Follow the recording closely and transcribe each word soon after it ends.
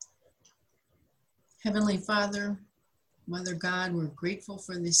Heavenly Father, Mother God, we're grateful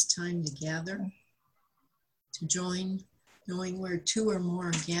for this time to gather, to join, knowing where two or more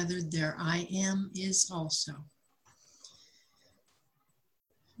are gathered, there I am is also.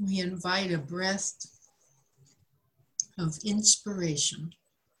 We invite a breath of inspiration,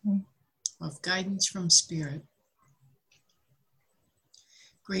 of guidance from Spirit.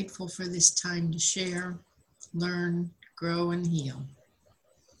 Grateful for this time to share, learn, grow, and heal.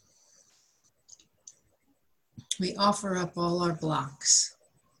 We offer up all our blocks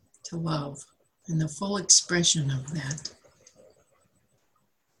to love and the full expression of that.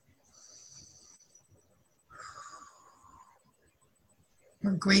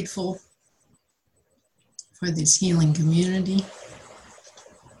 We're grateful for this healing community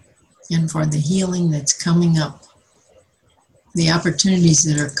and for the healing that's coming up, the opportunities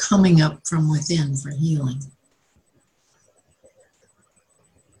that are coming up from within for healing.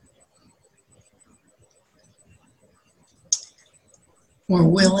 We're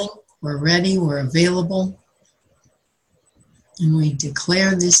willing, we're ready, we're available, and we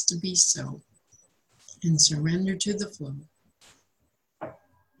declare this to be so and surrender to the flow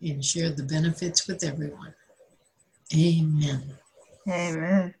and share the benefits with everyone. Amen.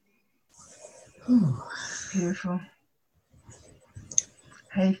 Amen. Whew. Beautiful.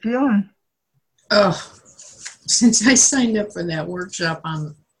 How you feeling? Oh, since I signed up for that workshop,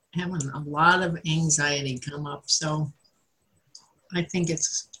 I'm having a lot of anxiety come up, so I think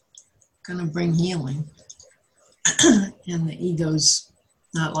it's going to bring healing. And the ego's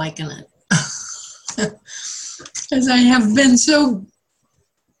not liking it. Because I have been so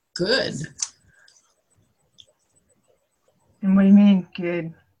good. And what do you mean,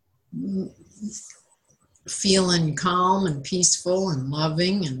 good? Feeling calm and peaceful and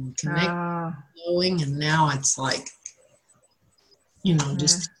loving and connecting, flowing, and now it's like,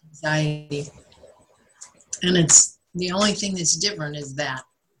 just anxiety. And it's the only thing that's different is that.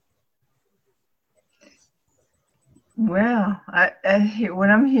 Well, what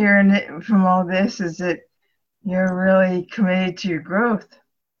I'm hearing from all this is that you're really committed to your growth.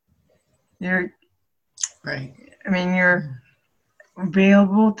 You're right. I mean, you're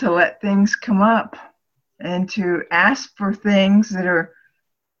available to let things come up and to ask for things that are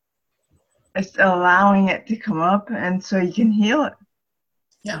allowing it to come up, and so you can heal it.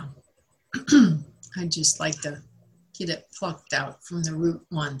 Yeah. I just like to get it plucked out from the root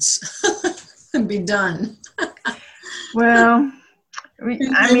once and be done. Well,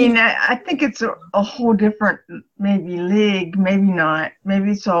 I think it's a whole different, maybe league, maybe not,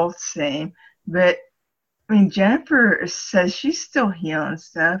 maybe it's all the same. But I mean, Jennifer says she's still healing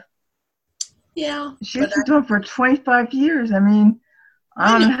stuff. Yeah. She's been doing it for 25 years. I mean,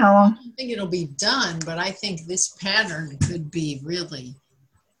 I don't know how long. I don't think it'll be done, but I think this pattern could be really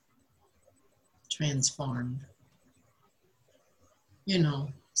transformed.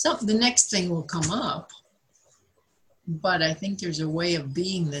 The next thing will come up, but I think there's a way of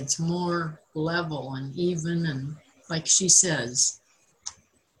being that's more level and even, and like she says,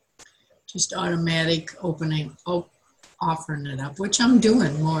 just automatic opening, offering it up, which I'm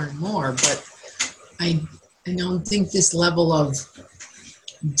doing more and more, but I don't think this level of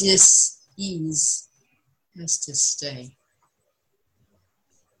dis-ease has to stay.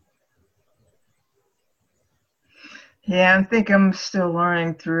 Yeah, I think I'm still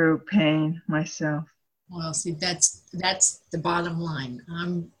learning through pain myself. Well, see, that's the bottom line.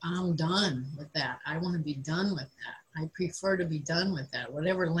 I'm done with that. I want to be done with that. I prefer to be done with that,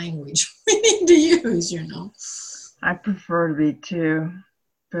 whatever language we need to use, I prefer to be too,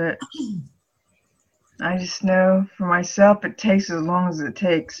 but I just know for myself it takes as long as it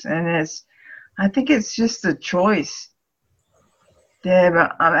takes, and I think it's just a choice. Deb,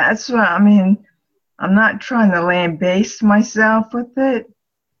 that's what I mean. I'm not trying to lambaste myself with it,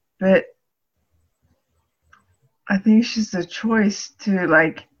 but I think it's just a choice to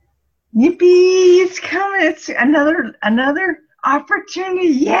like, yippee, it's coming. It's another opportunity.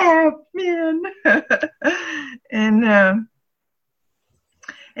 Yeah, man.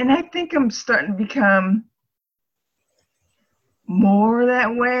 And I think I'm starting to become more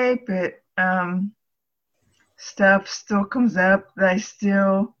that way, but stuff still comes up that I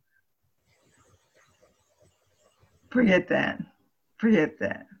still forget that.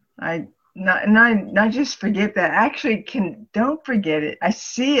 Not just forget that. I actually don't forget it. I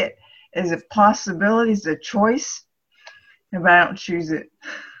see it as a possibility, as a choice, but I don't choose it.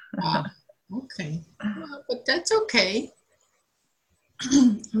 Okay. Well, but that's okay.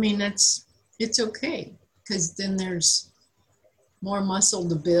 I mean, it's okay, because then there's more muscle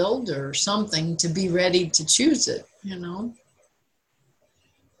to build or something to be ready to choose it,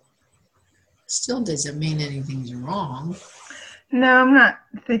 Still doesn't mean anything's wrong. No, I'm not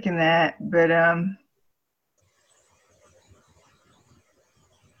thinking that, but I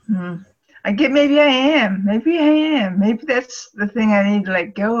get maybe I am. Maybe I am. Maybe that's the thing I need to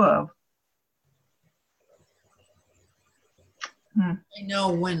let go of. I know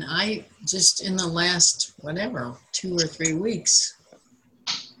when I just in the last, whatever, 2 or 3 weeks,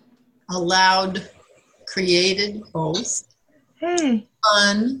 allowed, created both, Hey.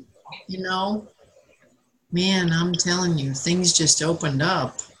 fun, you know, man, I'm telling you, things just opened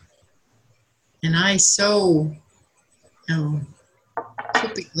up. And I so am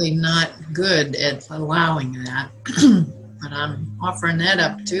typically not good at allowing that, but I'm offering that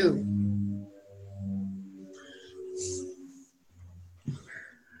up too.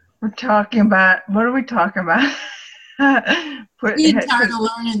 We're talking about, what are we talking about? Being tired of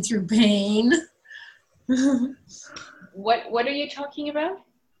learning through pain. What are you talking about?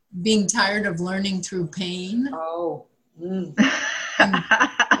 Being tired of learning through pain. Oh. It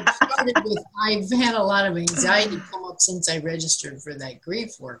started with, I've had a lot of anxiety come up since I registered for that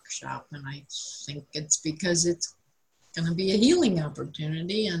grief workshop, and I think it's because it's going to be a healing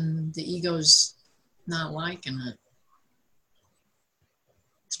opportunity and the ego's not liking it.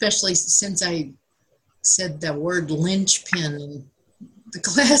 Especially since I said the word linchpin in the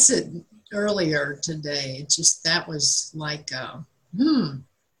class earlier today. It just, that was like a,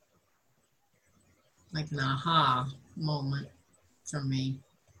 like an aha moment for me.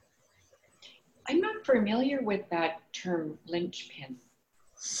 I'm not familiar with that term, linchpin.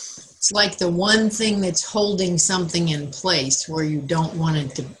 It's like the one thing that's holding something in place where you don't want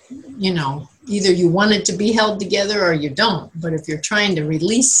it to, you know, either you want it to be held together or you don't. But if you're trying to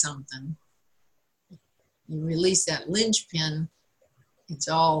release something, you release that linchpin, it's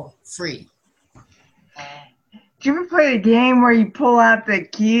all free. Do you ever play a game where you pull out the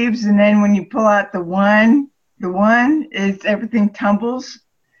cubes and then when you pull out the one is everything tumbles?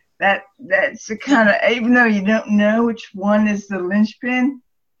 That's the kind of, even though you don't know which one is the linchpin,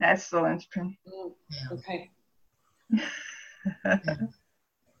 that's the linchpin. Yeah. Okay. Yeah.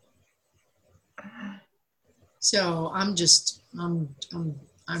 So I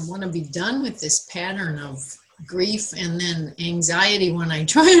want to be done with this pattern of grief and then anxiety when I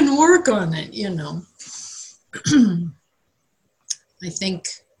try and work on it, you know. I think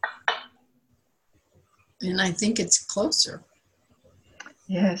it's closer.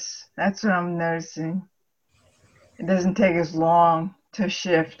 Yes, that's what I'm noticing. It doesn't take as long to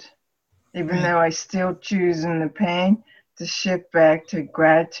shift, even though I still choose in the pain to shift back to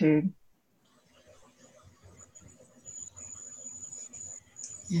gratitude.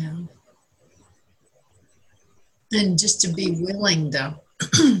 Yeah. And just to be willing to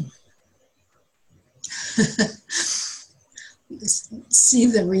see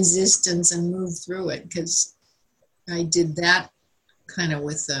the resistance and move through it, because I did that kind of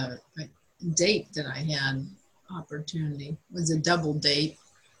with a date that I had opportunity. It was a double date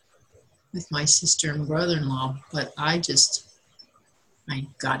with my sister and brother-in-law, but I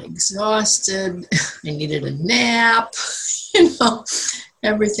got exhausted. I needed a nap, you know,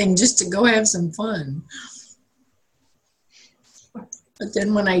 everything just to go have some fun. But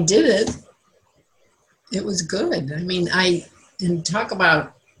then when I did it, it was good. I mean,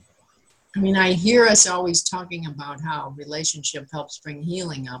 I hear us always talking about how relationship helps bring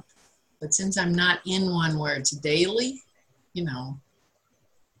healing up. But since I'm not in one where it's daily,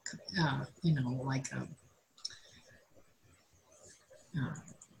 like a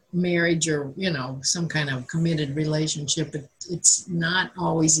marriage or, some kind of committed relationship, it's not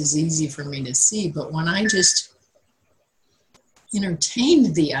always as easy for me to see. But when I just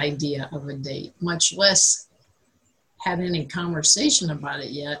entertained the idea of a date, much less had any conversation about it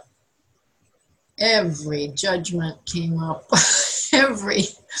yet, every judgment came up.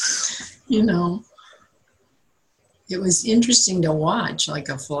 It was interesting to watch, like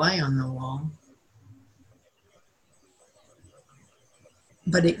a fly on the wall.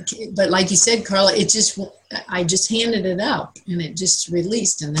 But like you said, Carla, I just handed it up and it just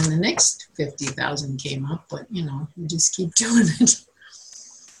released, and then the next 50,000 came up. But you just keep doing it.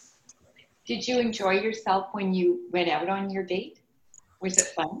 Did you enjoy yourself when you went out on your date? Was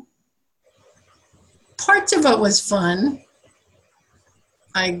it fun? Parts of it was fun.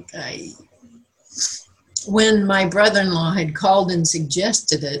 When my brother-in-law had called and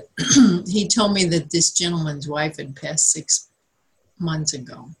suggested it, he told me that this gentleman's wife had passed 6 months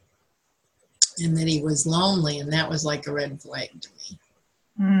ago and that he was lonely, and that was like a red flag to me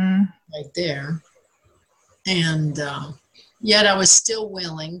right there. And yet I was still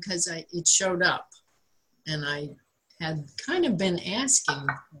willing because it showed up, and I had kind of been asking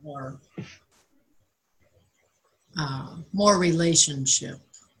for more relationship,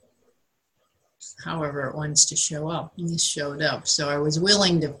 however it wants to show up. And this showed up. So I was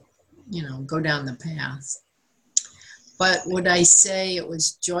willing to, go down the path. But would I say it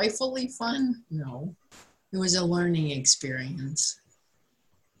was joyfully fun? No. It was a learning experience,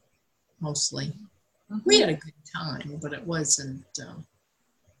 mostly. We had a good time, but it wasn't...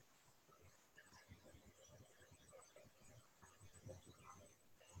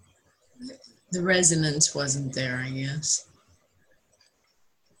 the resonance wasn't there, I guess.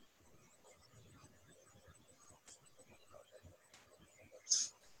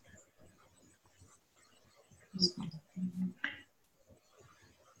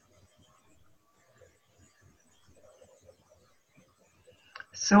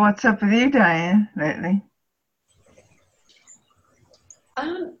 So what's up with you, Diane, lately?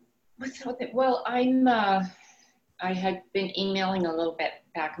 What's up with it? Well, I had been emailing a little bit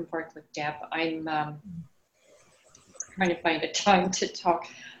back and forth with Deb. I'm trying to find a time to talk.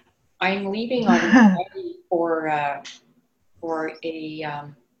 I'm leaving on Friday for a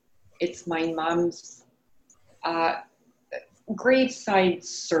it's my mom's graveside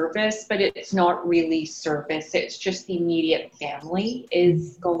service, but it's not really service. It's just the immediate family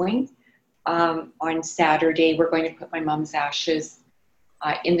is going. On Saturday, we're going to put my mom's ashes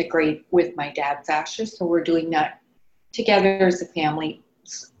in the grave with my dad's ashes. So we're doing that together as a family.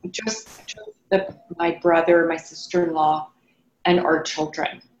 Just my brother, my sister-in-law, and our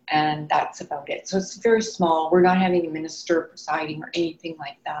children. And that's about it. So it's very small. We're not having a minister presiding or anything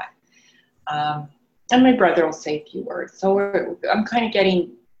like that. And my brother will say a few words. So I'm kind of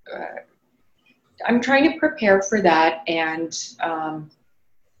getting, I'm trying to prepare for that and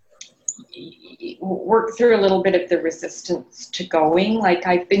work through a little bit of the resistance to going, like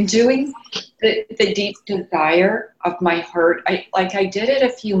I've been doing. The deep desire of my heart. I did it a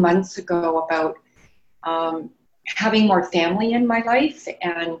few months ago about having more family in my life.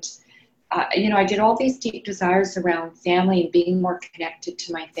 And, I did all these deep desires around family and being more connected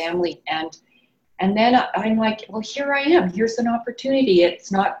to my family. And then I'm like, well, here I am. Here's an opportunity.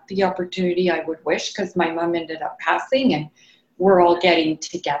 It's not the opportunity I would wish because my mom ended up passing and we're all getting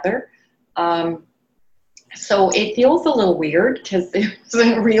together. So it feels a little weird because it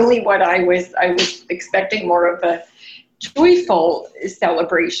wasn't really what I was expecting, more of a joyful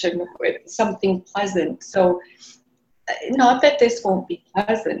celebration with something pleasant. So not that this won't be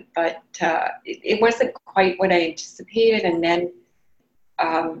pleasant, but it wasn't quite what I anticipated. And then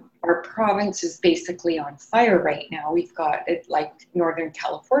our province is basically on fire right now. We've got it like Northern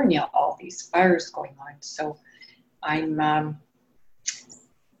California, all these fires going on. So I'm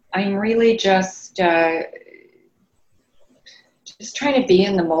really just trying to be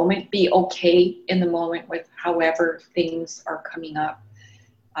in the moment, be okay in the moment with however things are coming up.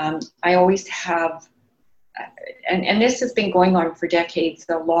 I always have, and this has been going on for decades,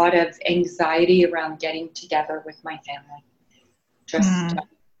 a lot of anxiety around getting together with my family. Just,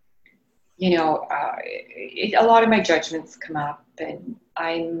 a lot of my judgments come up and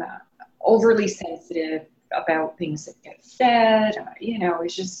I'm overly sensitive about things that get said,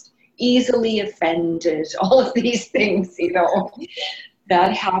 it's just easily offended, all of these things,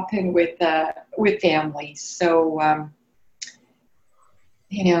 that happen with family. So,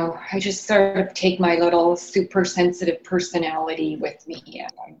 I just sort of take my little super sensitive personality with me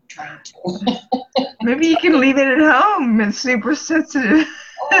and I'm trying to. Maybe you can leave it at home. It's super sensitive.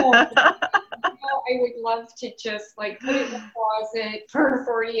 I would love to just put it in the closet for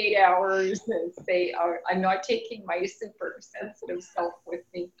 48 hours and say, I'm not taking my super sensitive self with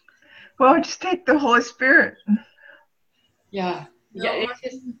me. Well, just take the Holy Spirit. Yeah. No, Yeah.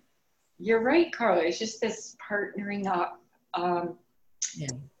 You're right, Carla. It's just this partnering up.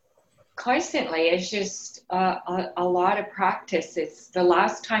 Constantly. It's just a lot of practice. It's the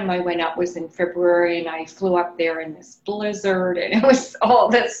last time I went up was in February and I flew up there in this blizzard and it was all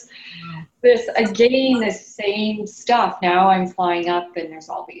this again, the same stuff. Now I'm flying up and there's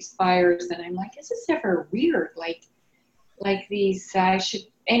all these fires and I'm like, is this ever weird? Like these, I should,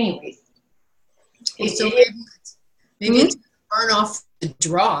 anyways. So maybe it's burn off the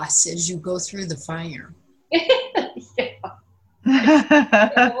dross as you go through the fire. Yeah.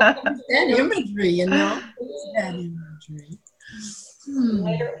 That imagery, that imagery.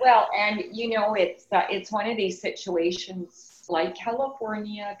 Well, and it's one of these situations like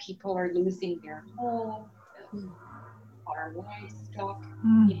California. People are losing their homes, farm livestock.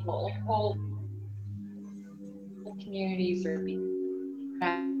 People, whole communities are being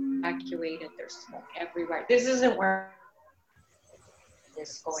evacuated. There's smoke everywhere. This isn't where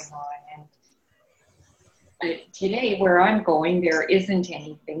this is going on, and today, where I'm going, there isn't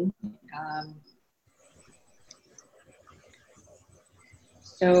anything.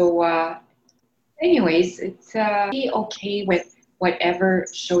 So, anyways, it's be okay with whatever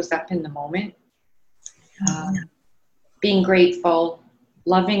shows up in the moment. Being grateful,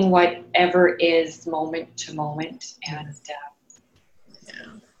 loving whatever is moment to moment. And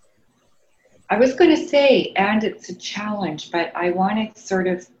I was going to say, and it's a challenge, but I want to sort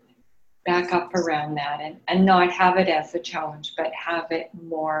of back up around that and not have it as a challenge, but have it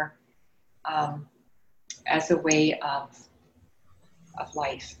more as a way of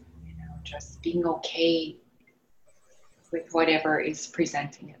life, just being okay with whatever is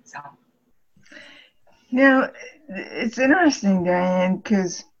presenting itself. It's interesting, Diane,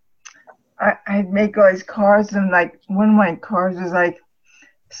 because I make all these cards, and like one of my cards is like,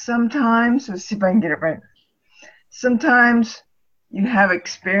 sometimes, let's see if I can get it right. Sometimes you have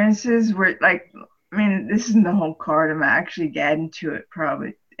experiences where, like, I mean, this isn't the whole card. I'm actually adding to it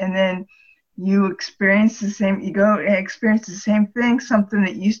probably. And then you experience the same, you go and experience the same thing, something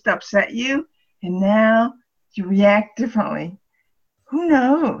that used to upset you, and now you react differently. Who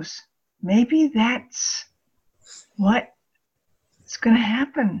knows? Maybe that's what's going to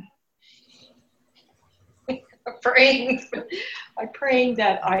happen. I'm praying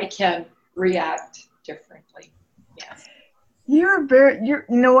that I can react differently. Yes. You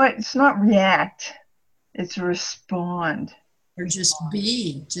know what? It's not react. It's respond. Or just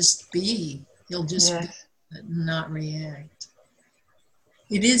be. You'll just be, not react.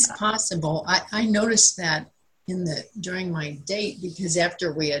 It is possible. I noticed that during my date, because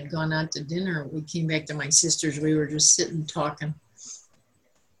after we had gone out to dinner, we came back to my sister's. We were just sitting talking.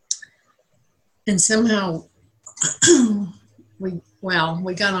 And somehow we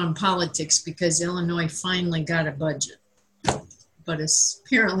got on politics because Illinois finally got a budget. But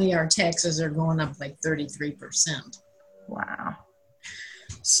apparently our taxes are going up like 33%. Wow.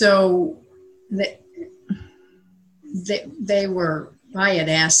 So I had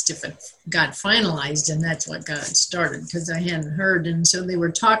asked if it got finalized, and that's what got it started, because I hadn't heard. And so they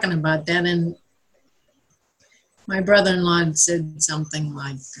were talking about that, and my brother-in-law said something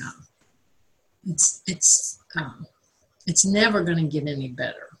like, it's never going to get any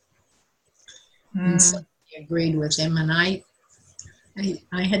better. And so I agreed with him, and I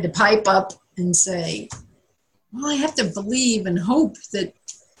had to pipe up and say, well, I have to believe and hope that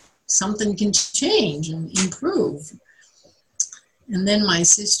something can change and improve. And then my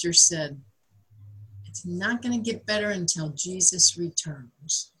sister said, it's not going to get better until Jesus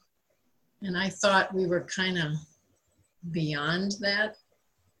returns. And I thought we were kind of beyond that.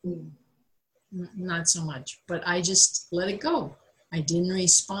 Not so much, but I just let it go. I didn't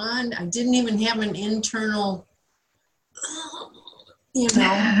respond. I didn't even have an internal,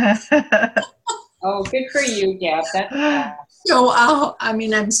 Oh, good for you, Deb. So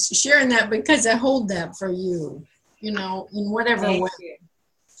I'm sharing that because I hold that for you, in whatever way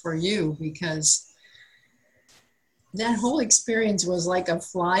for you, because that whole experience was like a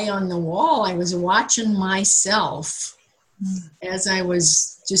fly on the wall. I was watching myself as I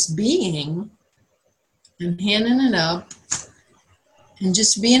was just being and handing it up and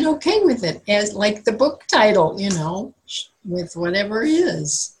just being okay with it, as like the book title, with whatever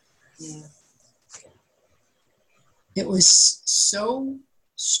is. Yeah. It was so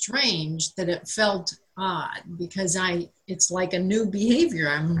strange that it felt odd, because it's like a new behavior.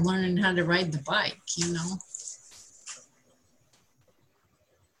 I'm learning how to ride the bike,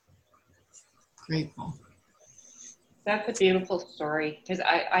 Grateful. That's a beautiful story, because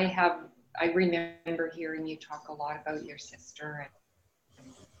I remember hearing you talk a lot about your sister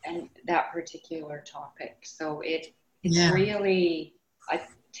and that particular topic. So it's really a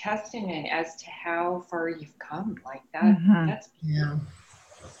testament as to how far you've come. Like that. Mm-hmm. That's beautiful.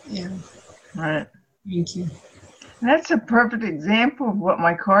 Yeah. Right. Thank you. That's a perfect example of what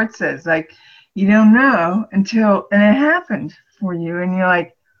my card says. Like, you don't know until it happened for you, and you're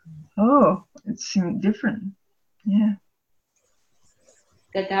like, oh, it seemed different. Yeah.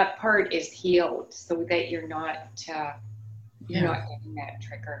 That part is healed, so that you're not getting that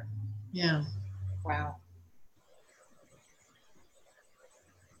trigger. Yeah. Wow.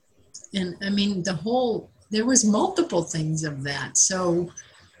 And I mean, there was multiple things of that. So,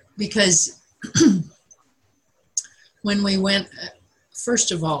 because when we went,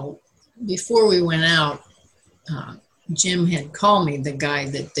 first of all, before we went out, Jim had called me, the guy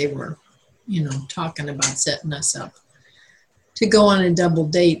that they were, talking about setting us up to go on a double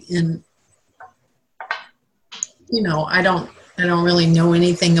date. And, I don't really know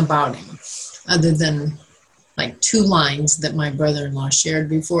anything about him other than like 2 lines that my brother-in-law shared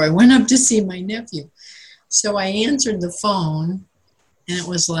before I went up to see my nephew. So I answered the phone, and it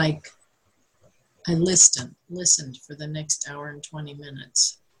was like, I listened for the next hour and 20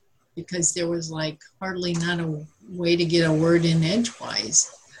 minutes because there was like hardly not a way to get a word in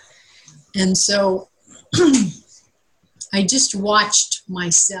edgewise. And so I just watched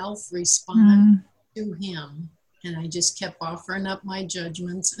myself respond to him, and I just kept offering up my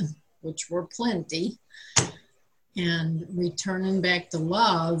judgments, which were plenty, and returning back to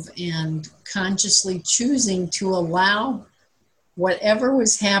love and consciously choosing to allow whatever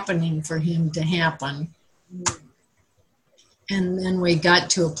was happening for him to happen. And then we got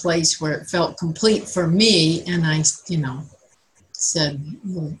to a place where it felt complete for me, and I, said,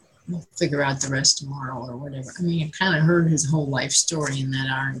 we'll figure out the rest tomorrow or whatever. I mean, I kind of heard his whole life story in that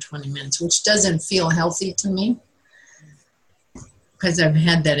hour and 20 minutes, which doesn't feel healthy to me because I've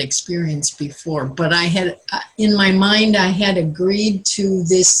had that experience before. But I had, in my mind, I had agreed to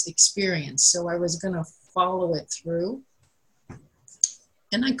this experience, so I was going to follow it through.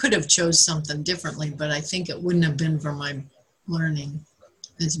 And I could have chose something differently, but I think it wouldn't have been for my learning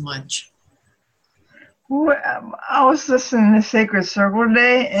as much. Well, I was listening to Sacred Circle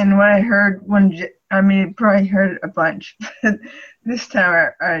today, and what I heard probably heard a bunch, but this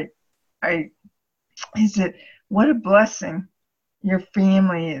time I said, what a blessing your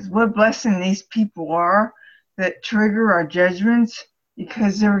family is. What a blessing these people are that trigger our judgments,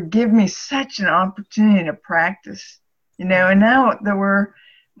 because they were giving me such an opportunity to practice, and now that we're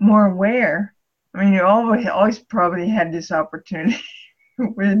more aware, I mean, you always probably had this opportunity.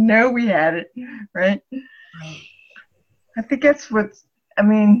 We know we had it, right? I think I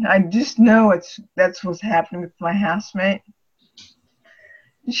just know that's what's happening with my housemate.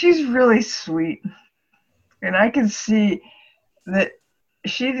 And she's really sweet. And I can see that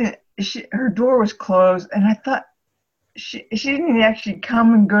her door was closed, and I thought she didn't actually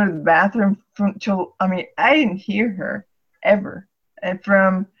come and go to the bathroom I didn't hear her ever. And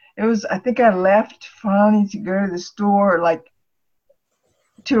I think I left finally to go to the store like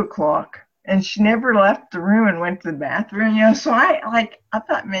 2:00, and she never left the room and went to the bathroom, so I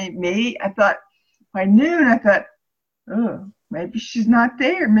thought maybe by noon, I thought, oh, maybe she's not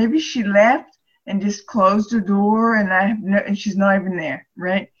there. Maybe she left and just closed the door, and she's not even there,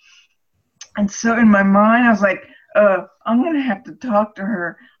 right? And so in my mind, I was like, I'm going to have to talk to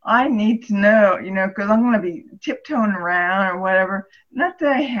her. I need to know, because I'm going to be tiptoeing around or whatever. Not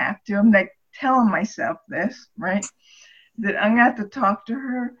that I have to. I'm like telling myself this, right? That I'm going to have to talk to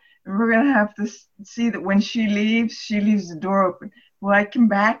her, and we're going to have to see that when she leaves the door open. When I came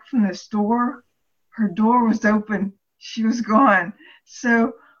back from the store, her door was open. She was gone.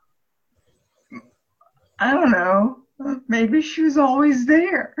 So, I don't know. Maybe she was always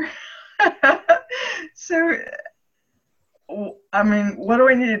there. So, I mean, what do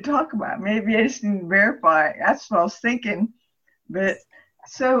I need to talk about? Maybe I just need to verify. That's what I was thinking. But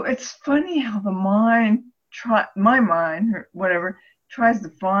so it's funny how the mind, my mind, or whatever, tries to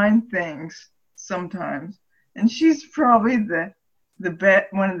find things sometimes. And she's probably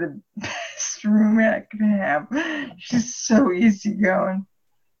one of the best roommate I could have. She's so easygoing.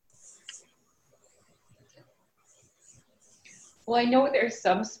 Well, I know there's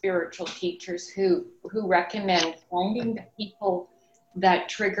some spiritual teachers who recommend finding the people that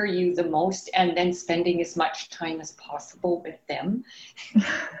trigger you the most and then spending as much time as possible with them.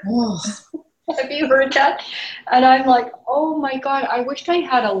 Oh. Have you heard that? And I'm like, oh my God, I wish I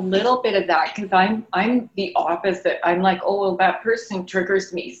had a little bit of that, because I'm the opposite. I'm like, oh, well, that person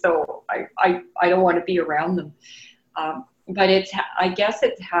triggers me, so I don't want to be around them. But I guess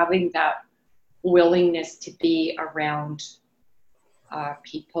it's having that willingness to be around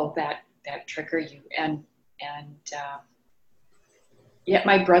people that trigger you, and yet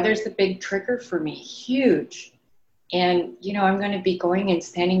my brother's a big trigger for me, huge. And I'm going to be going and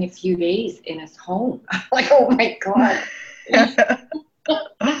spending a few days in his home. I'm like, oh my God.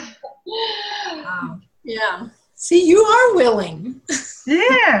 Wow. Yeah. See, you are willing.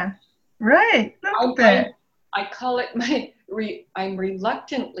 Yeah. Right. I call it I'm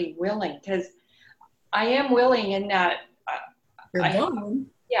reluctantly willing, because I am willing in that. You're going.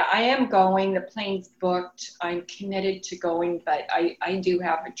 Yeah, I am going. The plane's booked. I'm committed to going, but I do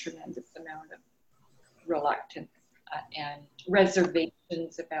have a tremendous amount of reluctance and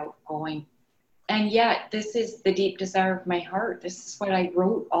reservations about going. And yet, this is the deep desire of my heart. This is what I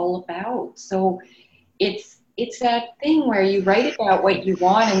wrote all about. So it's that thing where you write about what you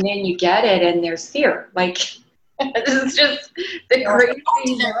want, and then you get it, and there's fear. Like, this is just the crazy.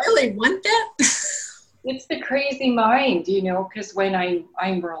 Did I really want that? It's the crazy mind, because when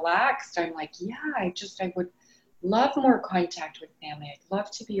I'm relaxed, I'm like, yeah, I would love more contact with family. I'd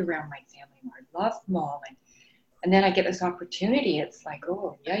love to be around my family more. I love Mom. And then I get this opportunity. It's like,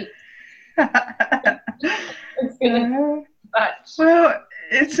 oh, yikes. It's gonna touch. Well,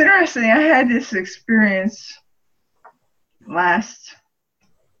 it's interesting. I had this experience last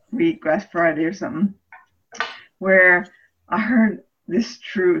week, last Friday or something, where I heard this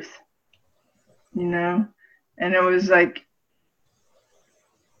truth, and it was like,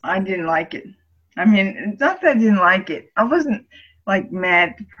 I didn't like it. I mean, it's not that I didn't like it. I wasn't like mad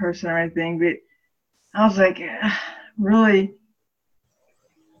at the person or anything, but I was like, really,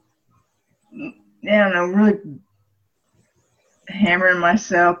 I don't know, really hammering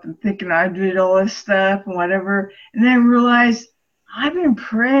myself and thinking I did all this stuff and whatever. And then I realized I've been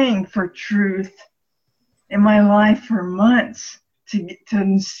praying for truth in my life for months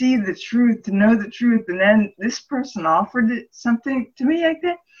to see the truth, to know the truth. And then this person offered something to me like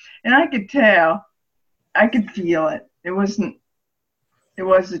that. And I could tell, I could feel it. It was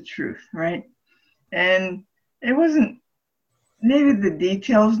the truth, right? And it wasn't, maybe the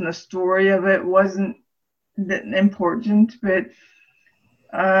details and the story of it wasn't that important, but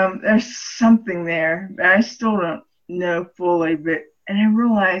there's something there. But I still don't know fully. And I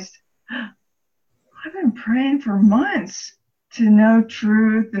realized I've been praying for months to know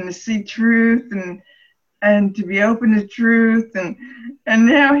truth and to see truth and to be open to truth, and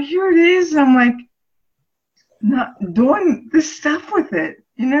now here it is. I'm like not doing this stuff with it,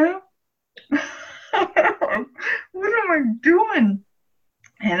 What am I doing?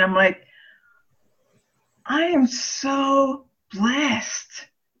 And I'm like, I am so blessed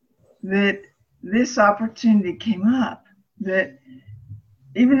that this opportunity came up, that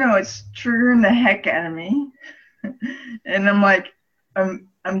even though it's triggering the heck out of me, and I'm like,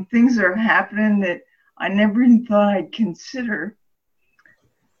 things are happening that I never even thought I'd consider.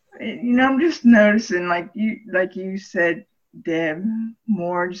 I'm just noticing, like you said, Deb,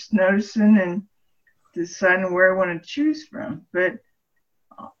 more just noticing and deciding where I want to choose from. But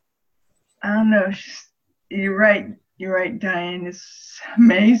I don't know. You're right, Diane. It's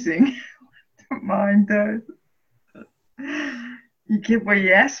amazing what mind does. You get what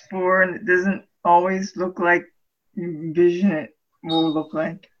you ask for, and it doesn't always look like you envision it will look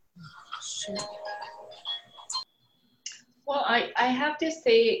like. Well, I have to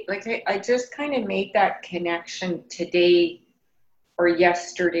say, like, I just kind of made that connection today or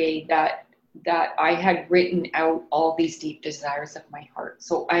yesterday that I had written out all these deep desires of my heart.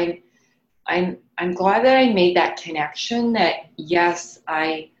 So I'm glad that I made that connection, that yes,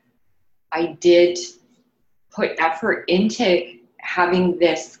 I did put effort into having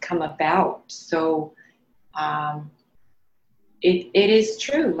this come about. So it is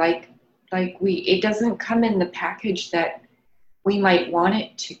true. Like it doesn't come in the package that we might want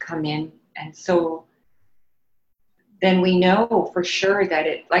it to come in. And so then we know for sure that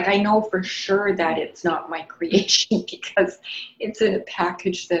I know for sure that it's not my creation, because it's in a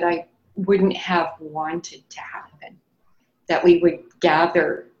package that I wouldn't have wanted to happen, that we would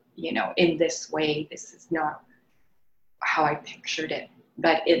gather, in this way. This is not how I pictured it,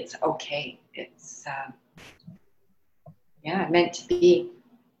 but it's okay. It's, meant to be.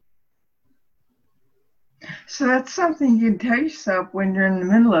 So that's something you tell yourself when you're in the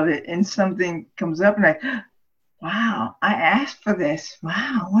middle of it and something comes up and like, wow, I asked for this.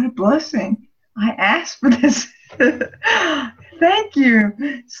 Wow, what a blessing. I asked for this. Thank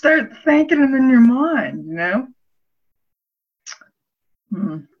you. Start thanking them in your mind,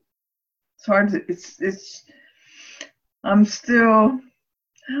 It's hard to, I'm still,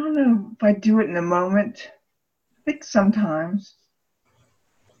 I don't know if I do it in the moment. I think sometimes.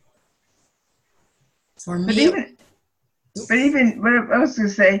 For me, but I was going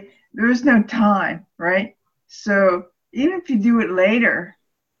to say, there is no time, right? So even if you do it later,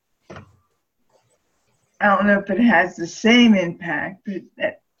 I don't know if it has the same impact, but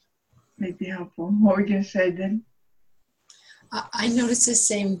that may be helpful. What were you going to say then? I noticed the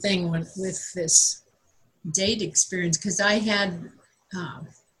same thing with this date experience, because I had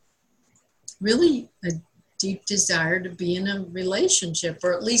really a deep desire to be in a relationship,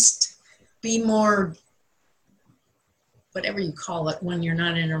 or at least be more, whatever you call it, when you're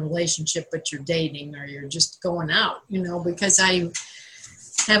not in a relationship but you're dating or you're just going out, because I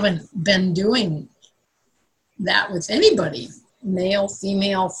haven't been doing that with anybody, male,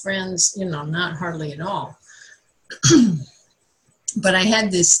 female, friends, not hardly at all. But I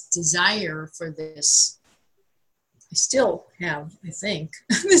had this desire for this. I still have, I think,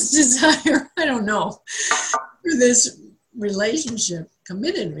 this desire, I don't know, for this relationship,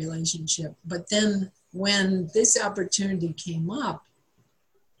 committed relationship. But then when this opportunity came up,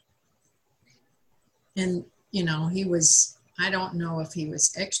 and, he was, I don't know if he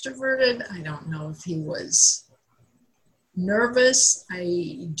was extroverted. I don't know if he was nervous.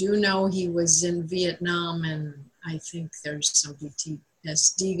 I do know he was in Vietnam, and I think there's some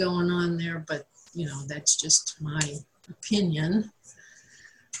PTSD going on there, but that's just my opinion.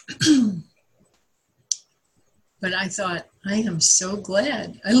 But I thought, I am so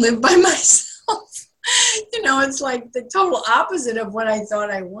glad I live by myself. It's like the total opposite of what I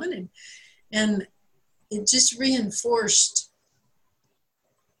thought I wanted. And it just reinforced,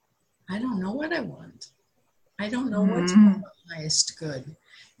 I don't know what I want. I don't know what's for the highest good.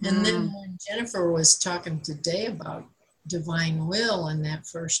 And then when Jennifer was talking today about divine will in that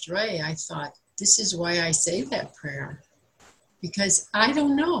first ray, I thought, this is why I say that prayer. Because I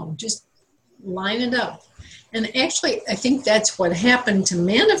don't know, just line it up. And actually, I think that's what happened to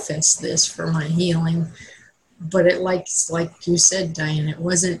manifest this for my healing. But it, like you said, Diane, it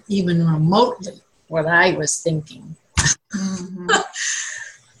wasn't even remotely what I was thinking.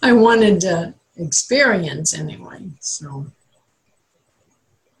 I wanted to experience anyway. So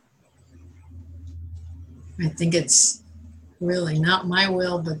I think it's really not my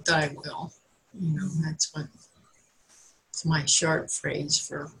will, but thy will. That's what it's my short phrase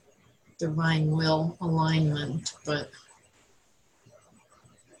for divine will alignment. But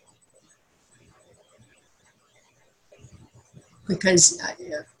because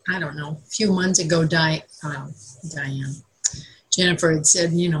I don't know, a few months ago, Diane, Jennifer had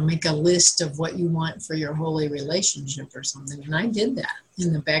said, make a list of what you want for your holy relationship or something. And I did that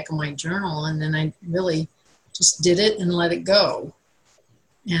in the back of my journal. And then I really just did it and let it go.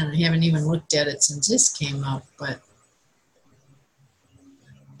 And I haven't even looked at it since this came up. But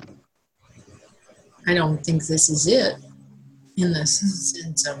I don't think this is it in the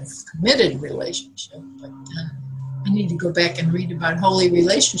sense of committed relationship. But I need to go back and read about holy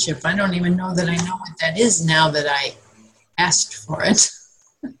relationship. I don't even know that I know what that is now that I asked for it.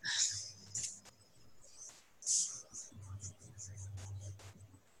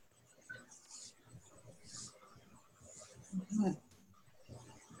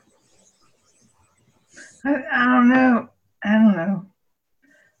 I don't know. I don't know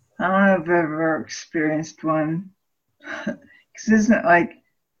if I've ever experienced one. Because isn't it like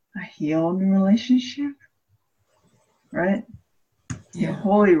a healed relationship? Right? Yeah. A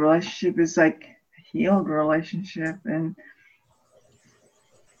holy relationship is like a healed relationship. And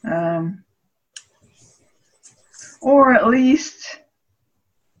or at least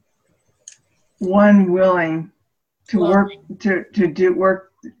one willing to work to do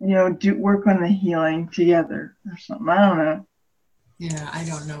work, do work on the healing together or something. I don't know. Yeah, I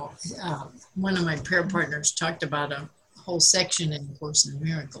don't know. One of my prayer partners talked about a whole section in Course in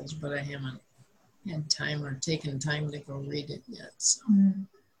Miracles, but I haven't had time or taken time to go read it yet. So.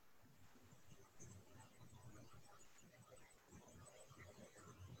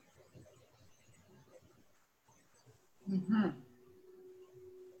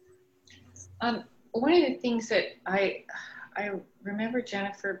 One of the things that I remember,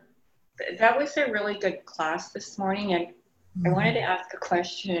 Jennifer, that was a really good class this morning, and I wanted to ask a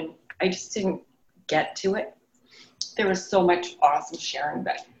question. I just didn't get to it. There was so much awesome sharing,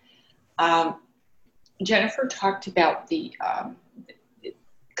 but Jennifer talked about the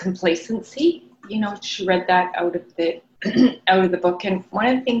complacency. She read that out of the book, and one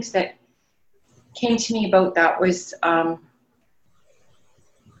of the things that came to me about that was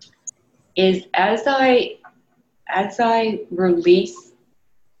is as I release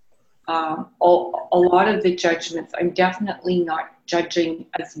a lot of the judgments, I'm definitely not judging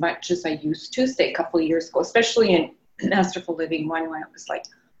as much as I used to, say a couple of years ago, especially in Masterful Living 1 when it was like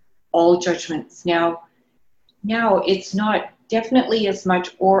all judgments. Now it's not definitely as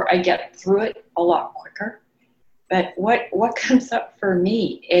much, or I get through it a lot quicker. But what comes up for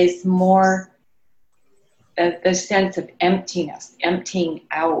me is more the sense of emptiness, emptying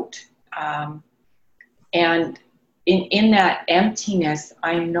out. And in that emptiness,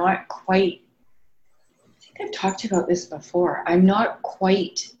 I'm not quite, I think I've talked about this before, I'm not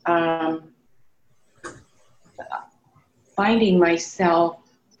quite finding myself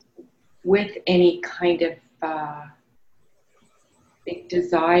with any kind of big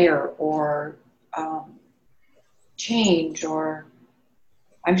desire or change, or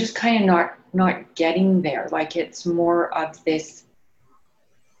I'm just kind of not getting there. Like it's more of this,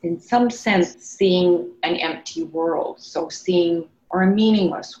 in some sense, seeing an empty world. So seeing, or a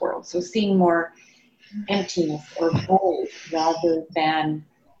meaningless world. So seeing more emptiness or void rather than,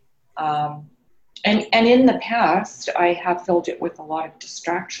 and in the past, I have filled it with a lot of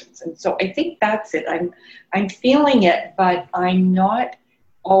distractions. And so I think that's it. I'm feeling it, but I'm not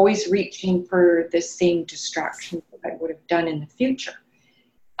always reaching for the same distraction that I would have done in the future.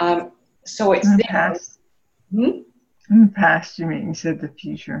 So it's there. In the past, you mean? You said the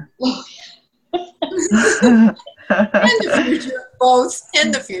future. In the future, both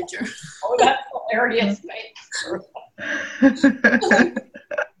in the future. Oh, that's hilarious.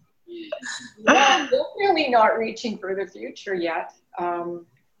 Yeah, definitely not reaching for the future yet. But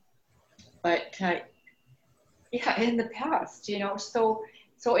yeah, in the past, so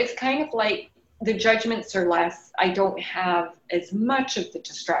it's kind of like the judgments are less. I don't have as much of the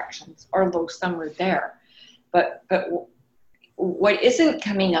distractions, although some are there. But what isn't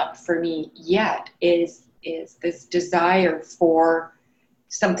coming up for me yet is this desire for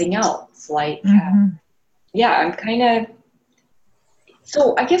something else. Like, yeah, I'm kind of.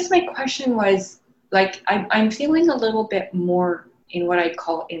 So I guess my question was, like, I'm feeling a little bit more in what I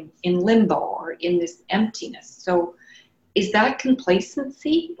call in limbo, or in this emptiness. So is that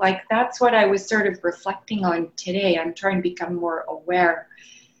complacency? Like, that's what I was sort of reflecting on today. I'm trying to become more aware.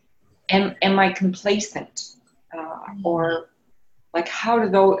 Am I complacent? Or like, how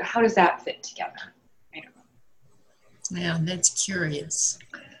does that fit together? I don't know. Yeah, that's curious.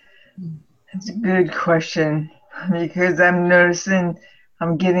 That's a good question, because I'm noticing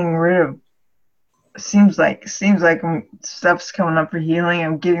I'm getting rid of, seems like stuff's coming up for healing.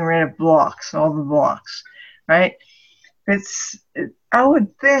 I'm getting rid of blocks, all the blocks, right? I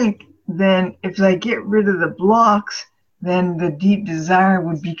would think then if I get rid of the blocks, then the deep desire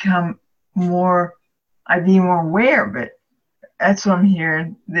would become more, I'd be more aware of it. That's what I'm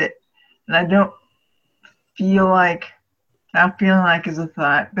hearing. And I don't feel like, not feeling like is a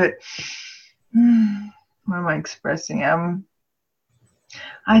thought, but what am I expressing?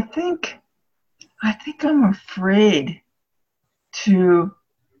 I think I'm afraid to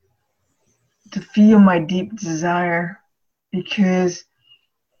feel my deep desire, because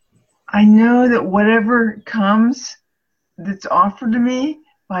I know that whatever comes that's offered to me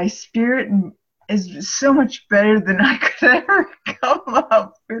by spirit is so much better than I could ever come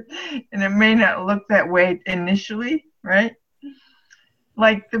up with. And it may not look that way initially, right?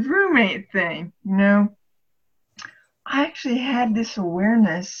 Like the roommate thing, I actually had this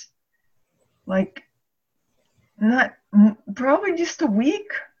awareness, like, not probably just a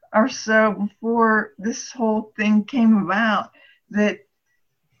week or so before this whole thing came about, that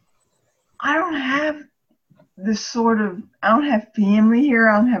I don't have I don't have family here,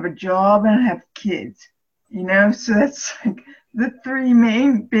 I don't have a job, I don't have kids, so that's like the three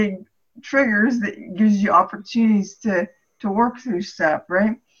main big triggers that gives you opportunities to work through stuff,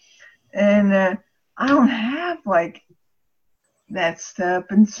 right? And I don't have like that stuff,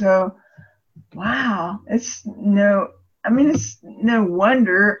 and so wow, it's no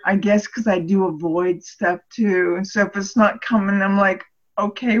wonder, I guess, because I do avoid stuff too. And so if it's not coming, I'm like,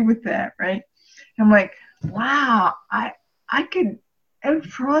 okay with that, right? I'm like, wow, it would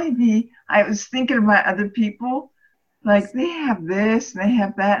probably be, I was thinking about other people, like they have this and they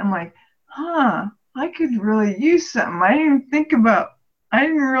have that. I'm like, I could really use something. I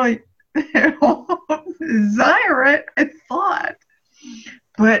didn't really desire it, I thought.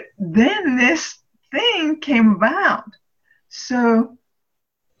 But then this thing came about. So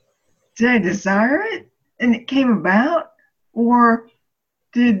did I desire it and it came about? Or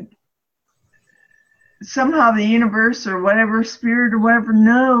did somehow the universe or whatever, spirit or whatever,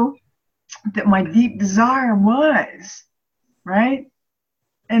 know that my deep desire was, right?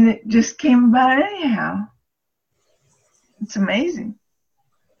 And it just came about anyhow. It's amazing.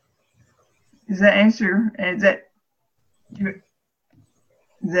 Does that answer? Is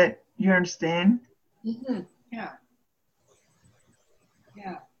that you understand? Mm-hmm. Yeah.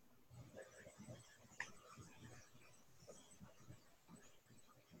 Yeah.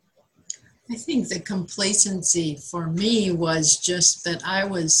 I think the complacency for me was just that I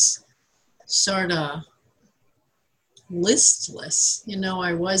was sort of listless.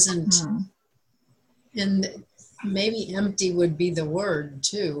 I wasn't, and maybe empty would be the word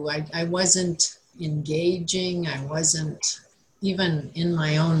too. I wasn't engaging. I wasn't even in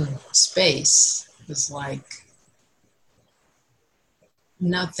my own space. It was like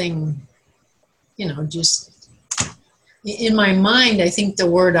nothing, just in my mind. I think the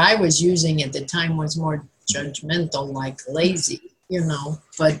word I was using at the time was more judgmental, like lazy,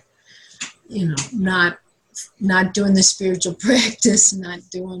 but, not doing the spiritual practice, not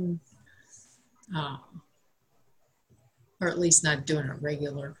doing, or at least not doing it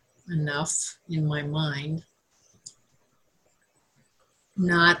regular enough in my mind.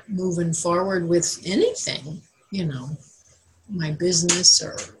 Not moving forward with anything, my business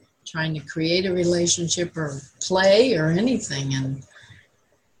or trying to create a relationship or play or anything. And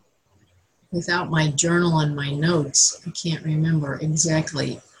without my journal and my notes, I can't remember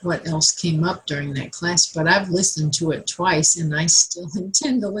exactly what else came up during that class, but I've listened to it twice and I still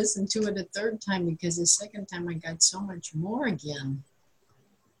intend to listen to it a third time because the second time I got so much more again.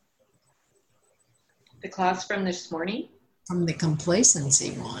 The class from this morning? From the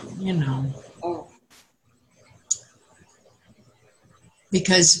complacency one, you know. Oh.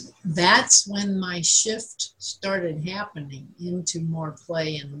 Because that's when my shift started happening into more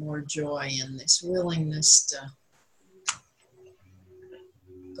play and more joy and this willingness to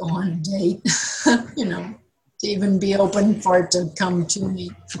go on a date, you know, to even be open for it to come to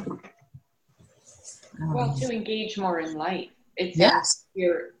me. Well, to engage more in life. It's yes.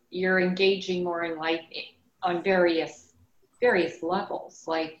 You're engaging more in life on various levels.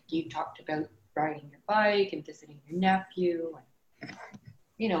 Like you talked about riding your bike and visiting your nephew, and,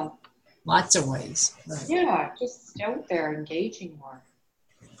 you know. Lots of ways. Right. Yeah, just out there engaging more.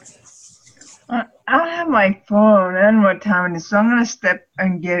 I don't have my phone. I don't know what time it is, so I'm going to step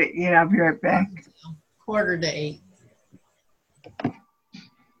and get it. Yeah, I'll be right back. 7:45.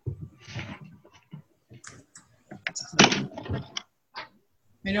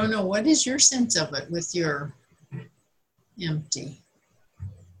 I don't know. What is your sense of it with your empty?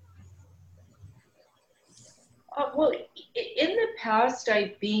 Well, in the past,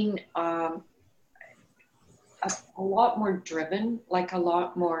 I've been a lot more driven, like a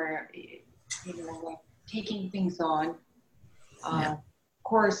lot more, you know, like taking things on,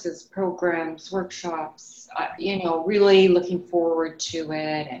 courses, programs, workshops, you know, really looking forward to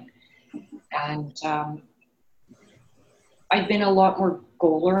it. And I've been a lot more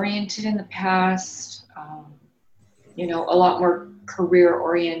goal-oriented in the past, you know, a lot more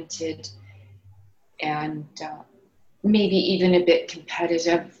career-oriented, and maybe even a bit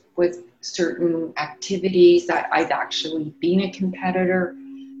competitive with certain activities. I've actually been a competitor,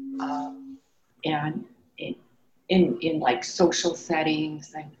 and in like social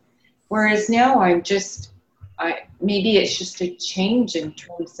settings, and whereas now maybe it's just a change in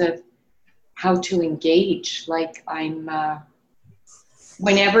terms of how to engage. Like I'm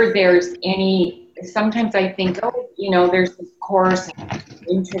whenever there's any, sometimes I think, oh, you know, there's this course and it's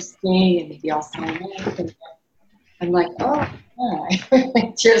interesting and maybe I'll sign up, and I'm like, oh, yeah, I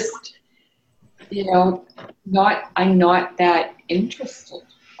really just, you know, I'm not that interested.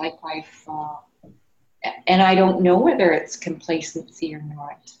 Like and I don't know whether it's complacency or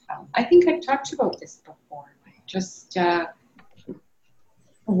not. I think I've talked about this before. Like just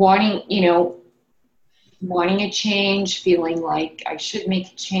wanting a change, feeling like I should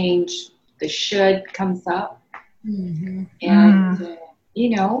make a change. The should comes up. Mm-hmm. And, you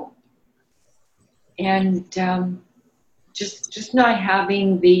know, and just not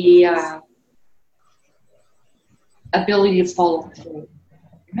having the ability to follow through.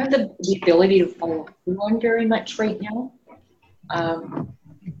 I have the ability to follow through on very much right now.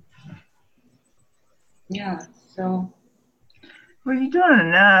 Yeah, so. Well, you're doing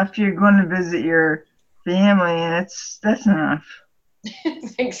enough. You're going to visit your family, and that's enough.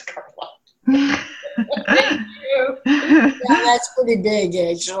 Thanks, Carla. Thank you. Yeah, that's pretty big,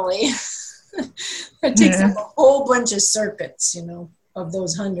 actually. It takes up a whole bunch of circuits, you know, of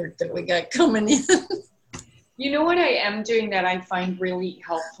those 100 that we got coming in. You know what I am doing that I find really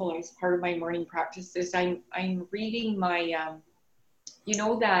helpful as part of my morning practice is I'm reading my, you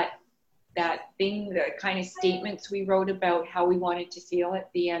know, that thing, the kind of statements we wrote about how we wanted to feel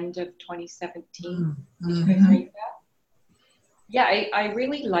at the end of 2017. Mm-hmm. Did you guys read that? Yeah, I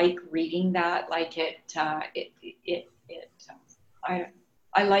really like reading that. Like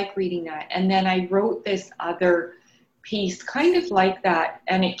I like reading that. And then I wrote this other piece kind of like that,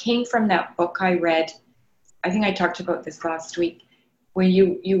 and it came from that book I read. I think I talked about this last week, where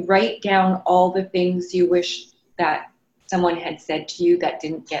you write down all the things you wish that someone had said to you that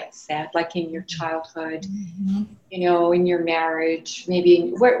didn't get said, like in your childhood, you know, in your marriage,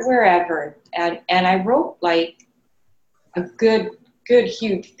 maybe wherever. And I wrote like a good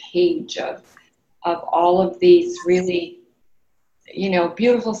huge page of all of these really, you know,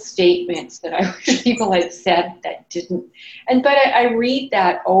 beautiful statements that I wish people had said that didn't. But I read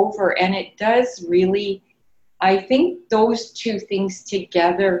that over, and it does really, I think those two things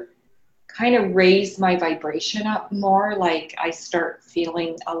together kind of raise my vibration up more. Like I start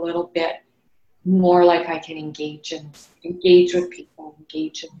feeling a little bit more like I can engage with people,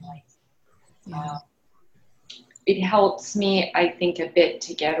 engage in life. It helps me, I think, a bit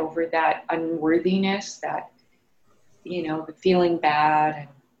to get over that unworthiness, that, you know, the feeling bad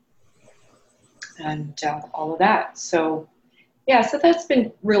and all of that. So, yeah, so that's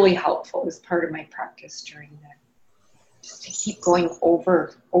been really helpful as part of my practice during that. Just to keep going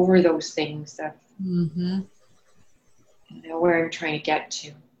over those things that, you know, where I'm trying to get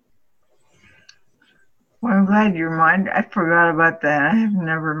to. Well, I'm glad you reminded. I forgot about that. I have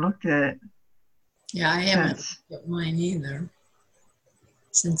never looked at it Yeah, I haven't since. looked at mine either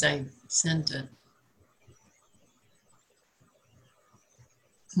since I sent it.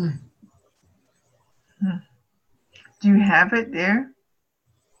 Hmm. Do you have it there?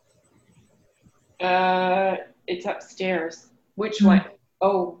 It's upstairs. Which one?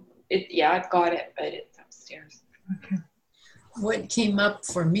 Oh, yeah, I've got it, but it's upstairs. Okay. What came up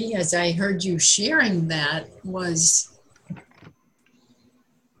for me as I heard you sharing that was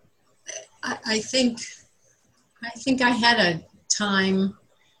I think I had a time,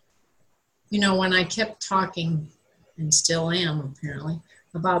 when I kept talking, and still am apparently,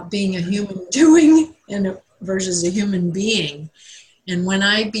 about being a human doing and versus a human being. And when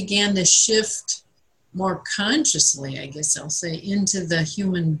I began to shift more consciously, I guess I'll say, into the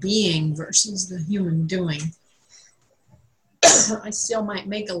human being versus the human doing, I still might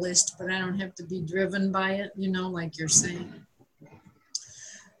make a list, but I don't have to be driven by it, like you're saying.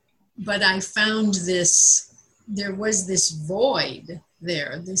 But I found there was this void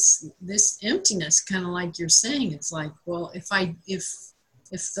there, this emptiness, kind of like you're saying. It's like, well, if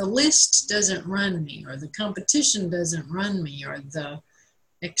the list doesn't run me, or the competition doesn't run me, or the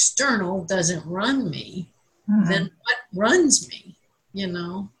external doesn't run me, then what runs me,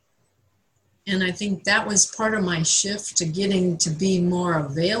 And I think that was part of my shift to getting to be more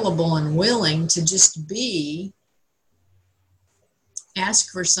available and willing to just be,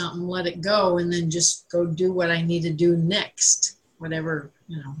 ask for something, let it go, and then just go do what I need to do next. Whatever,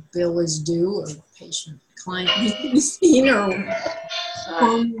 bill is due, or patient, client needs to be seen, or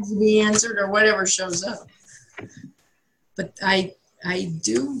phone needs to be answered, or whatever shows up. But I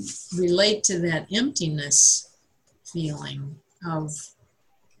do relate to that emptiness feeling of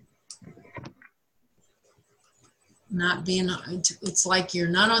not being, it's like you're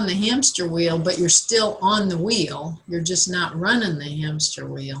not on the hamster wheel, but you're still on the wheel. You're just not running the hamster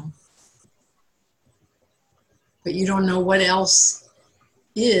wheel. But you don't know what else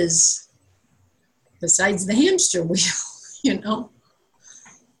is besides the hamster wheel,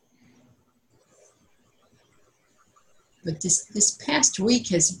 But this past week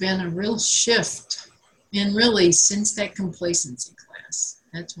has been a real shift. And really, since that complacency class,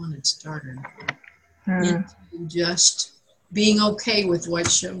 that's when it started. Into just being okay with what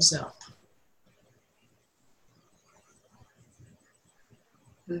shows up.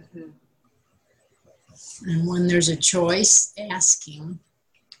 Mm-hmm. And when there's a choice, asking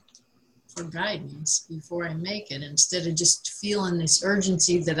for guidance before I make it, instead of just feeling this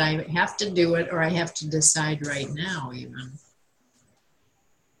urgency that I have to do it, or I have to decide right now even.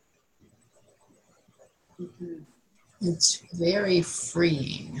 Mm-hmm. It's very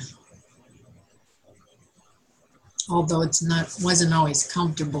freeing. Although wasn't always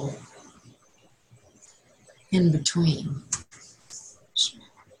comfortable in between.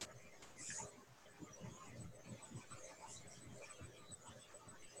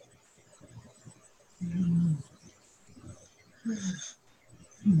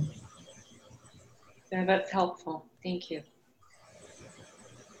 Yeah, that's helpful. Thank you.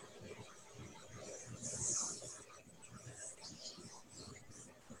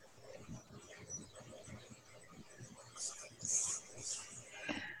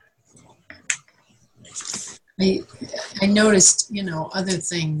 I noticed, other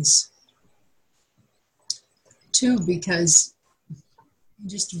things too, because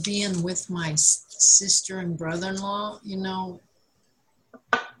just being with my sister and brother-in-law,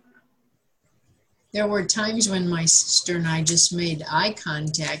 there were times when my sister and I just made eye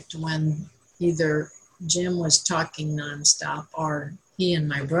contact when either Jim was talking nonstop or he and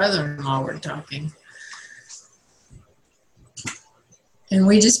my brother-in-law were talking. And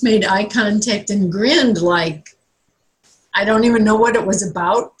we just made eye contact and grinned like, I don't even know what it was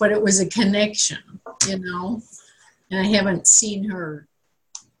about, but it was a connection, And I haven't seen her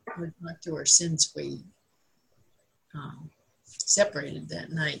or talked to her since we separated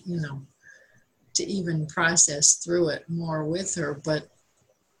that night, to even process through it more with her. But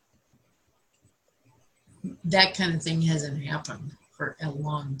that kind of thing hasn't happened for a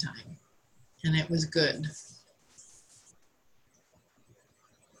long time. And it was good.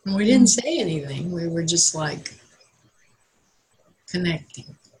 And we didn't say anything. We were just like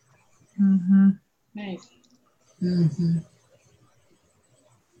connecting. Mm-hmm. Nice. Mm-hmm.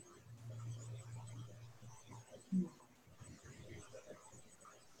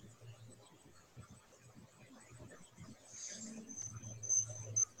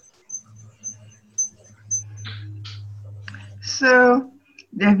 So,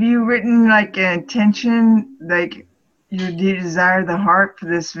 have you written like an intention, like you desire the heart for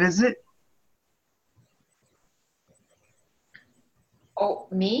this visit? Oh,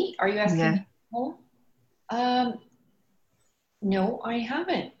 me? Are you asking Yeah. me? No, I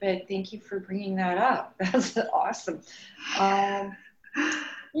haven't, but thank you for bringing that up. That's awesome. Um,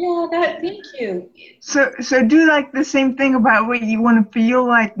 yeah, thank you. So do like the same thing about what you want to feel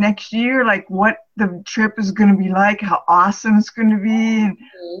like next year, like what the trip is going to be like, how awesome it's going to be, and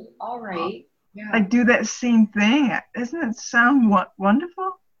Okay, all right. Yeah. like do that same thing. Doesn't it sound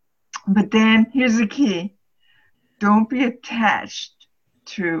wonderful? But then here's the key: don't be attached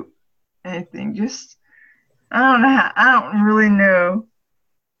to anything. Just I don't really know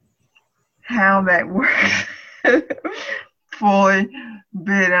how that works fully,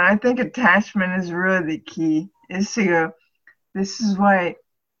 but I think attachment is really the key. Is to go, this is what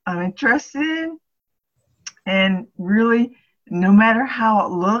I'm interested in, and really, no matter how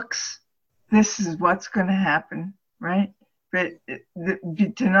it looks, this is what's going to happen, right? But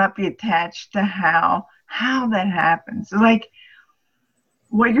to not be attached to how that happens, like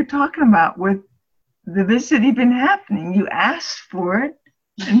what you're talking about with the visit even happening. You asked for it,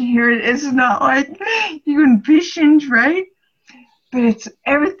 and here it is. Not like you envisioned, right? But it's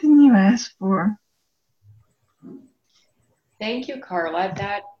everything you asked for. Thank you, Carla.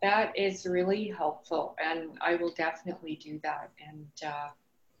 That is really helpful, and I will definitely do that. And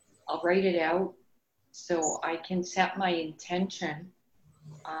I'll write it out so I can set my intention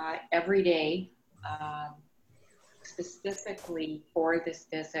every day, specifically for this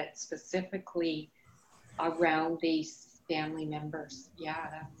visit, specifically around these family members. Yeah,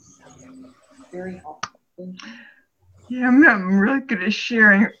 that's very helpful. Yeah, I'm really good at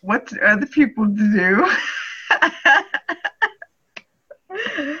sharing what other people do.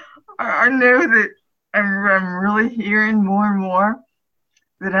 I know that I'm really hearing more and more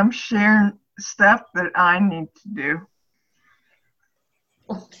that I'm sharing stuff that I need to do.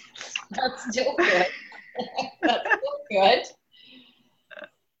 That's still good. That's still good.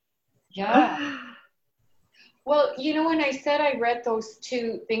 Yeah. Well, when I said I read those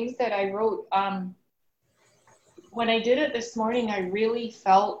two things that I wrote, when I did it this morning, I really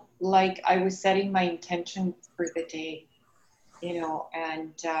felt like I was setting my intention for the day,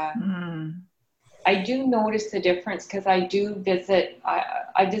 and I do notice the difference because I do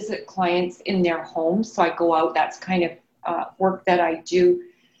I visit clients in their homes, so I go out. That's kind of work that I do.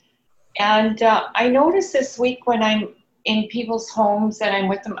 And I notice this week when I'm in people's homes and I'm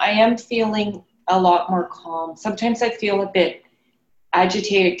with them, I am feeling a lot more calm. Sometimes I feel a bit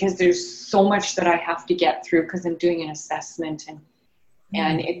agitated because there's so much that I have to get through because I'm doing an assessment and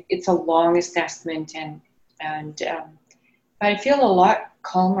it's a long assessment but I feel a lot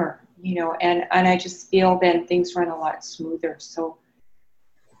calmer, and I just feel then things run a lot smoother. So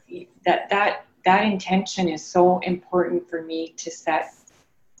that intention is so important for me to set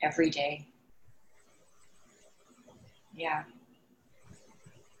every day. Yeah.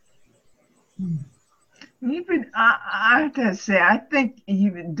 Even I have to say, I think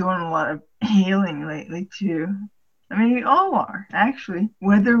you've been doing a lot of healing lately too. I mean, we all are actually,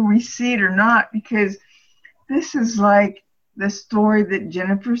 whether we see it or not, because this is like the story that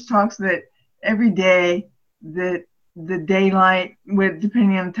Jennifer's talks, that every day that the daylight, with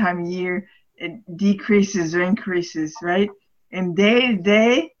depending on the time of year, it decreases or increases, right? And day to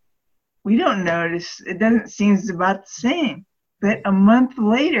day, we don't notice. It doesn't seem about the same. But a month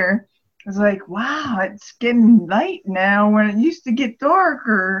later, it's like, wow, it's getting light now when it used to get dark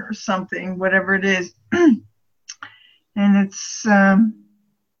or something, whatever it is. And it's, I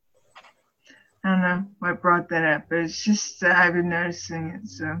don't know why I brought that up, but it's just I've been noticing it.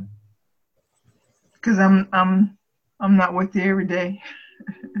 So, because I'm not with you every day.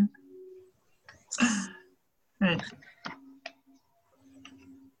 Right.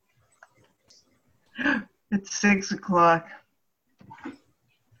 It's 6 o'clock.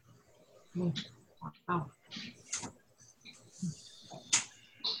 Wow.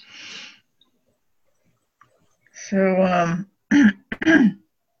 So,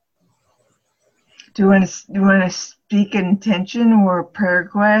 do you want to speak an intention or a prayer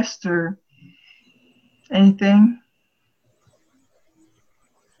request or anything?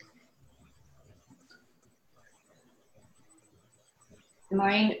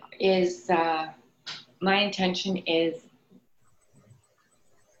 Mine is, my intention is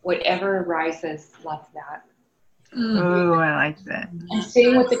whatever arises, love that. Oh, I like that. I'm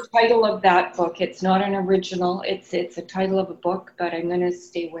staying with the title of that book. It's not an original. It's a title of a book, but I'm going to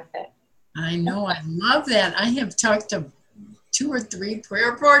stay with it. I know. I love that. I have talked to 2 or 3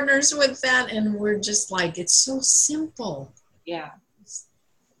 prayer partners with that, and we're just like, it's so simple. Yeah. It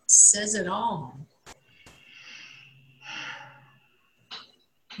says it all.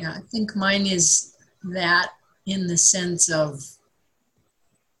 Yeah, I think mine is that in the sense of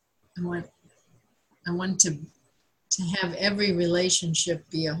I want to have every relationship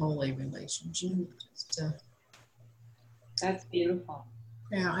be a holy relationship. So, That's beautiful.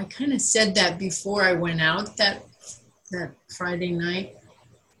 yeah, I kind of said that before I went out that Friday night.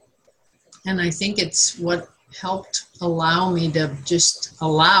 And I think it's what helped allow me to just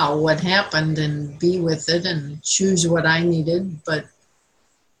allow what happened and be with it and choose what I needed, but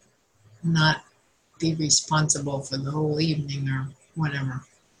not be responsible for the whole evening or whatever.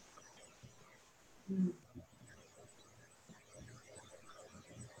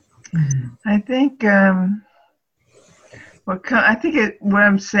 I think what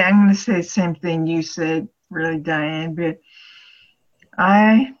I'm saying, I'm going to say the same thing you said, really, Diane. But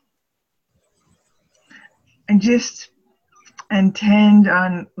I just intend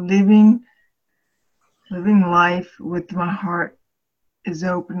on living life with my heart as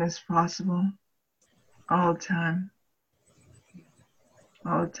open as possible, all the time.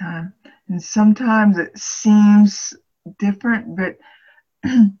 And sometimes it seems different, but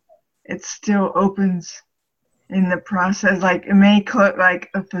it still opens in the process. Like it may look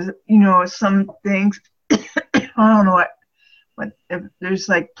like, some things, I don't know what if there's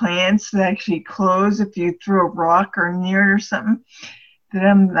like plants that actually close if you throw a rock or near it or something,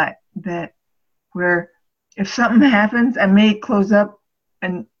 that where if something happens, I may close up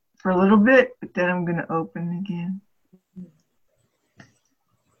and for a little bit, but then I'm going to open again.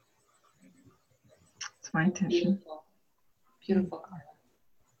 It's my intention. Beautiful. Beautiful, Carla.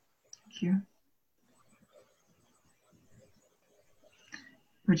 Thank you.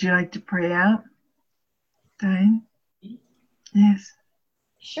 Would you like to pray out, Diane? Yes.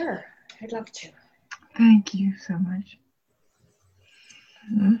 Sure, I'd love to. Thank you so much.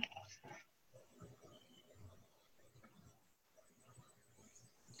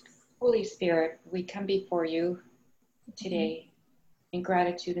 Holy Spirit, we come before you today in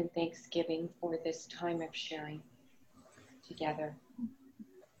gratitude and thanksgiving for this time of sharing together.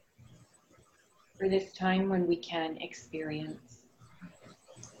 For this time when we can experience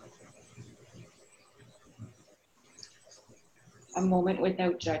a moment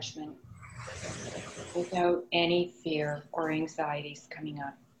without judgment, without any fear or anxieties coming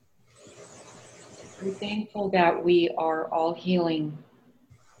up. We're thankful that we are all healing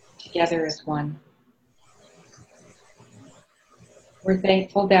together as one. We're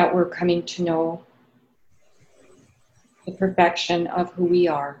thankful that we're coming to know the perfection of who we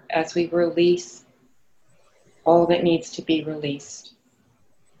are as we release all that needs to be released,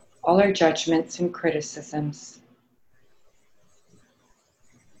 all our judgments and criticisms,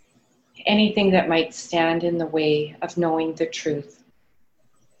 anything that might stand in the way of knowing the truth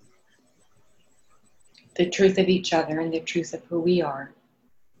of each other and the truth of who we are.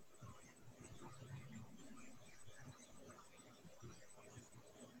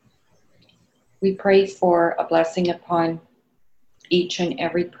 We pray for a blessing upon each and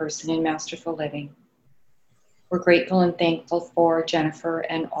every person in Masterful Living. We're grateful and thankful for Jennifer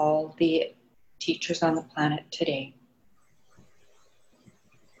and all the teachers on the planet today.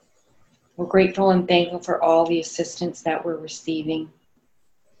 We're grateful and thankful for all the assistance that we're receiving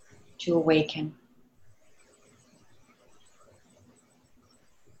to awaken.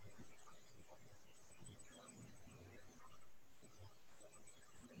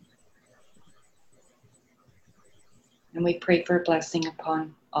 And we pray for a blessing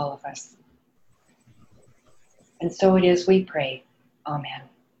upon all of us. And so it is we pray. Amen.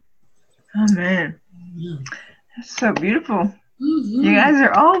 Amen. Yeah. That's so beautiful. Mm-hmm. You guys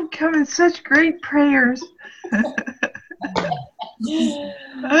are all becoming such great prayers. Thank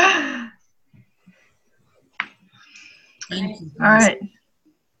you. All right.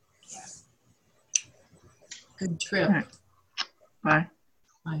 Good trip. All right. Bye.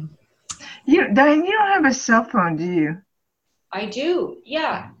 Bye. Diane, you don't have a cell phone, do you? I do.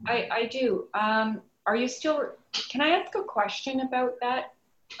 Yeah, I do. Are you still, can I ask a question about that?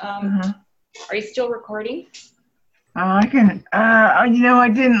 Are you still recording? I can. I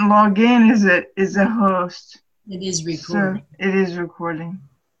didn't log in as a host. It is recording. So it is recording.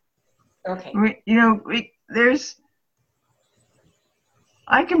 Okay.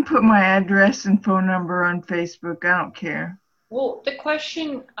 I can put my address and phone number on Facebook. I don't care. Well, the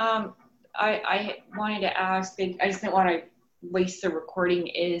question I wanted to ask, I just didn't want to waste the recording,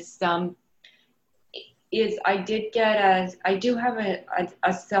 is I do have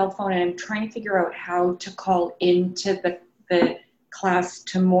a cell phone, and I'm trying to figure out how to call into the class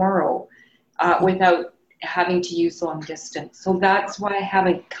tomorrow without having to use long distance. So that's why I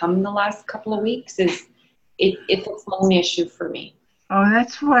haven't come the last couple of weeks, is it's a phone issue for me. Oh,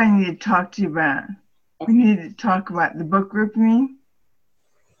 that's what I need to talk to you about. We need to talk about the book group, you mean?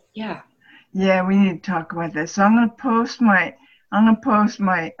 Yeah. Yeah, we need to talk about that. So I'm gonna post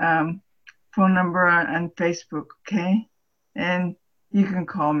my phone number on Facebook, okay? And you can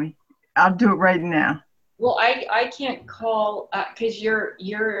call me. I'll do it right now. Well, I can't call because you're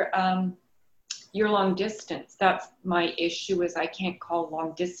long distance. That's my issue is I can't call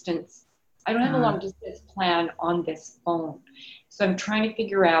long distance. I don't have a Uh, long distance plan on this phone. So I'm trying to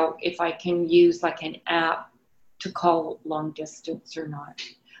figure out if I can use like an app to call long distance or not.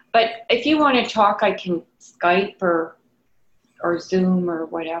 But if you want to talk, I can Skype or Zoom or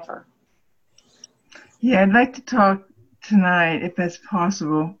whatever. yeah, I'd like to talk tonight if that's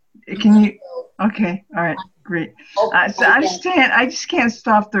possible. Can you? Okay, all right, great. Oh, So I just can't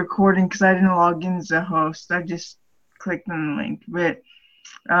stop the recording because I didn't log in as a host. I just clicked on the link, but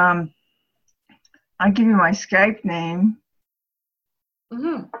I'll give you my Skype name,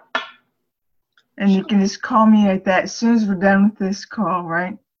 mm-hmm. and you can just call me at that as soon as we're done with this call,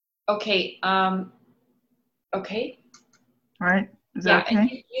 right? Okay. Okay. All right, is Yeah, that and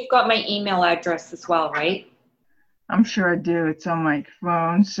okay? you've got my email address as well, right? I'm sure I do. It's on my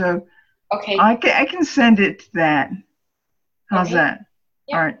phone, so Okay. I can send it to that. How's Okay. that?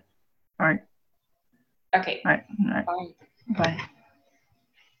 Yeah. All right, all right, Okay. all right, all right. Bye.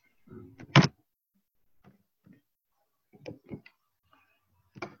 Bye.